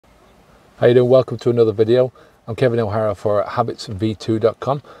How you doing? Welcome to another video. I'm Kevin O'Hara for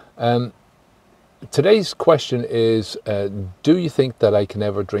habitsv2.com. Today's question is, do you think that I can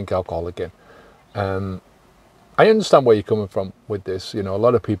ever drink alcohol again? I understand where you're coming from with this. You know, a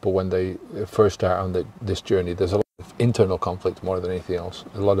lot of people, when they first start on this journey, there's a lot of internal conflict more than anything else.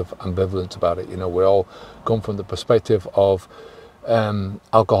 A lot of ambivalence about it. You know, we all come from the perspective of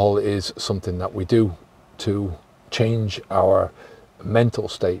alcohol is something that we do to change our mental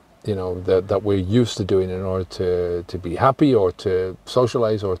state. You know, that we're used to doing in order to be happy or to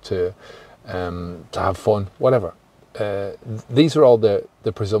socialize or to have fun, whatever. These are all the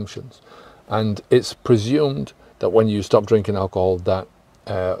presumptions, and it's presumed that when you stop drinking alcohol that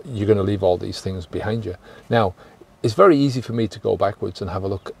you're going to leave all these things behind you. Now, it's very easy for me to go backwards and have a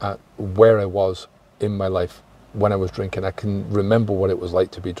look at where I was in my life when I was drinking. I can remember what it was like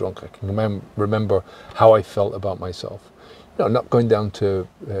to be drunk. I can remember how I felt about myself. You know, not going down to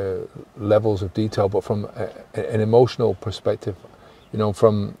levels of detail, but from an emotional perspective, you know,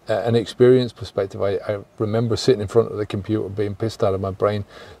 from an experience perspective, I remember sitting in front of the computer being pissed out of my brain,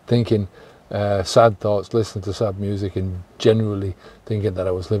 thinking sad thoughts, listening to sad music, and generally thinking that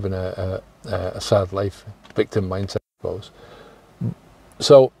I was living a sad life, victim mindset, I suppose.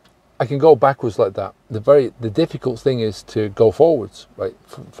 So I can go backwards like that. The difficult thing is to go forwards, right?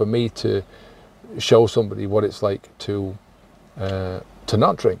 For me to show somebody what it's like to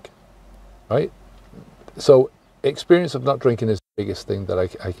not drink, right? So experience of not drinking is the biggest thing that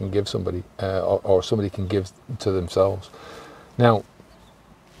I can give somebody, or somebody can give to themselves. Now,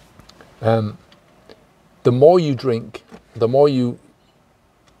 the more you drink, the more you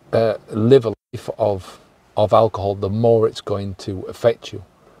live a life of alcohol, the more it's going to affect you,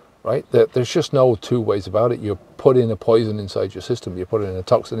 right? There's just no two ways about it. You're putting a poison inside your system. You're putting a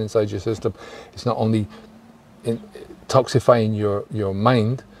toxin inside your system. It's not only toxifying your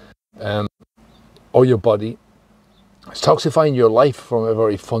mind or your body, it's toxifying your life from a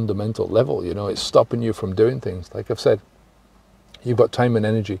very fundamental level. You know, it's stopping you from doing things. Like I've said, you've got time and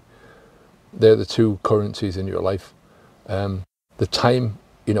energy. They're the two currencies in your life. The time,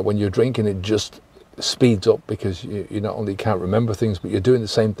 you know, when you're drinking, it just speeds up because you not only can't remember things, but you're doing the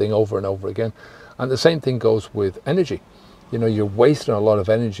same thing over and over again. And the same thing goes with energy. You know, you're wasting a lot of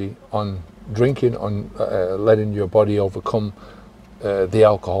energy on drinking, on letting your body overcome the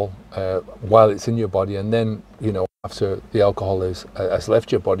alcohol while it's in your body, and then, you know, after the alcohol has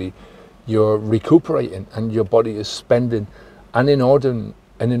left your body, you're recuperating, and your body is spending an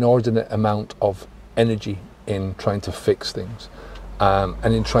inordinate amount of energy in trying to fix things,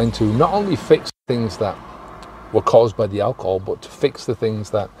 and in trying to not only fix things that were caused by the alcohol, but to fix the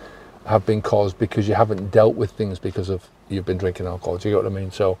things that have been caused because you haven't dealt with things because of you've been drinking alcohol. Do you get what I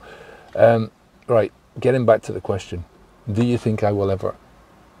mean? So, right, getting back to the question, do you think I will ever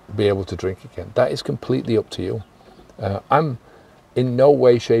be able to drink again? That is completely up to you. I'm in no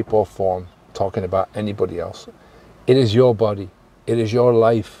way, shape or form talking about anybody else. It is your body. It is your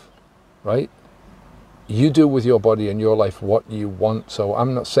life, right? You do with your body and your life what you want. So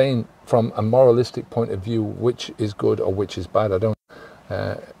I'm not saying from a moralistic point of view which is good or which is bad. I don't.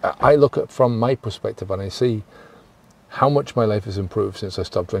 I look at from my perspective and I see how much my life has improved since I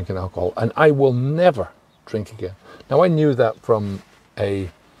stopped drinking alcohol, and I will never drink again. Now, I knew that from an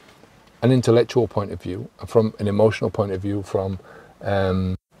intellectual point of view, from an emotional point of view, from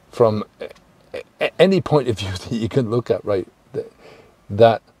any point of view that you can look at, right?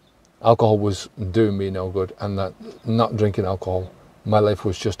 That alcohol was doing me no good, and that not drinking alcohol, my life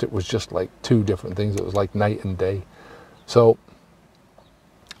was just, it was just like two different things. It was like night and day. So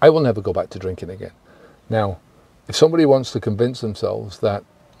I will never go back to drinking again. Now, if somebody wants to convince themselves that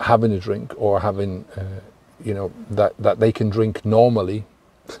having a drink or having, you know, that they can drink normally,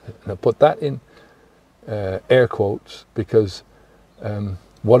 and I put that in air quotes, because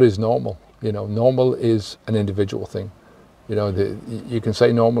what is normal? You know, normal is an individual thing. You know, you can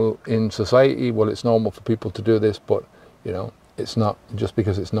say normal in society, well, it's normal for people to do this, but, you know, it's not. Just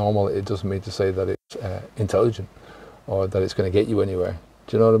because it's normal, it doesn't mean to say that it's intelligent or that it's going to get you anywhere.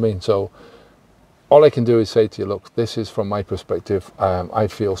 Do you know what I mean? So all I can do is say to you, look, this is from my perspective. I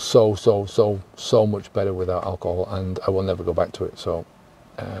feel so much better without alcohol, and I will never go back to it. So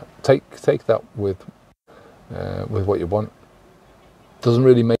take that with what you want. Doesn't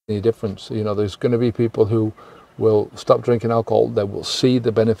really make any difference. You know, there's going to be people who will stop drinking alcohol. They will see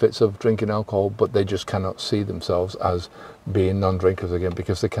the benefits of drinking alcohol, but they just cannot see themselves as being non-drinkers again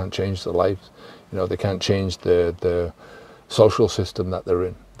because they can't change their lives. You know, they can't change the social system that they're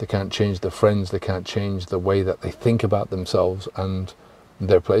in. They can't change their friends. They can't change the way that they think about themselves and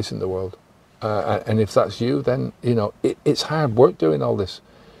their place in the world. And if that's you, then, you know, it's hard work doing all this.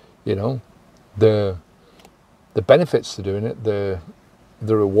 You know, the benefits to doing it, the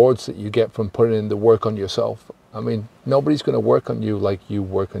rewards that you get from putting in the work on yourself. I mean, nobody's going to work on you like you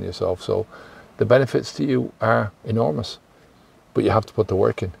work on yourself. So the benefits to you are enormous, but you have to put the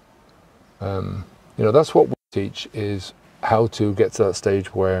work in. You know, that's what we teach, is how to get to that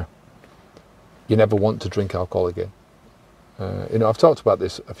stage where you never want to drink alcohol again. You know, I've talked about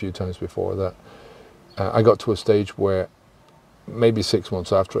this a few times before, that I got to a stage where maybe 6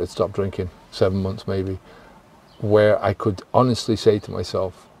 months after I'd stopped drinking, 7 months maybe, where I could honestly say to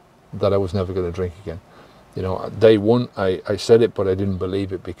myself that I was never going to drink again. You know, day one, I said it, but I didn't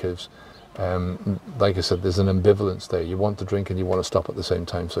believe it, because, like I said, there's an ambivalence there. You want to drink and you want to stop at the same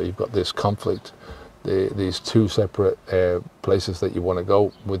time. So you've got this conflict, these two separate places that you want to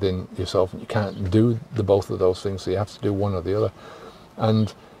go within yourself, and you can't do both of those things. So you have to do one or the other.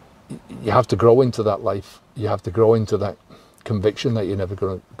 And you have to grow into that life. You have to grow into that conviction that you're never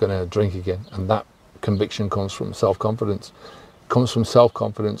going to drink again. And that conviction comes from self-confidence. It comes from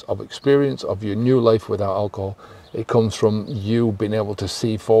self-confidence of experience of your new life without alcohol. It comes from you being able to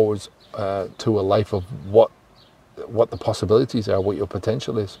see forwards to a life of what the possibilities are, what your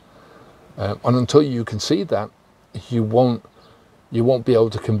potential is. And until you can see that, you won't be able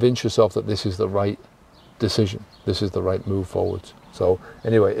to convince yourself that this is the right decision, this is the right move forwards. So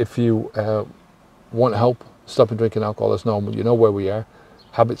anyway, if you want help stopping drinking alcohol, let us know. You know where we are,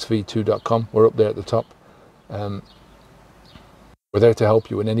 habitsv2.com. We're up there at the top. We're there to help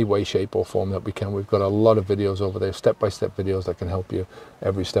you in any way, shape or form that we can. We've got a lot of videos over there, step-by-step videos that can help you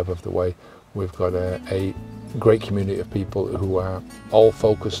every step of the way. We've got a great community of people who are all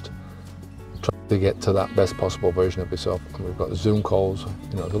focused, trying to get to that best possible version of yourself. And we've got Zoom calls.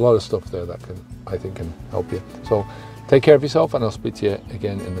 You know, there's a lot of stuff there that I think can help you. So take care of yourself, and I'll speak to you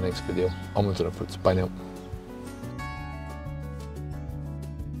again in the next video. Onwards and upwards. Bye now.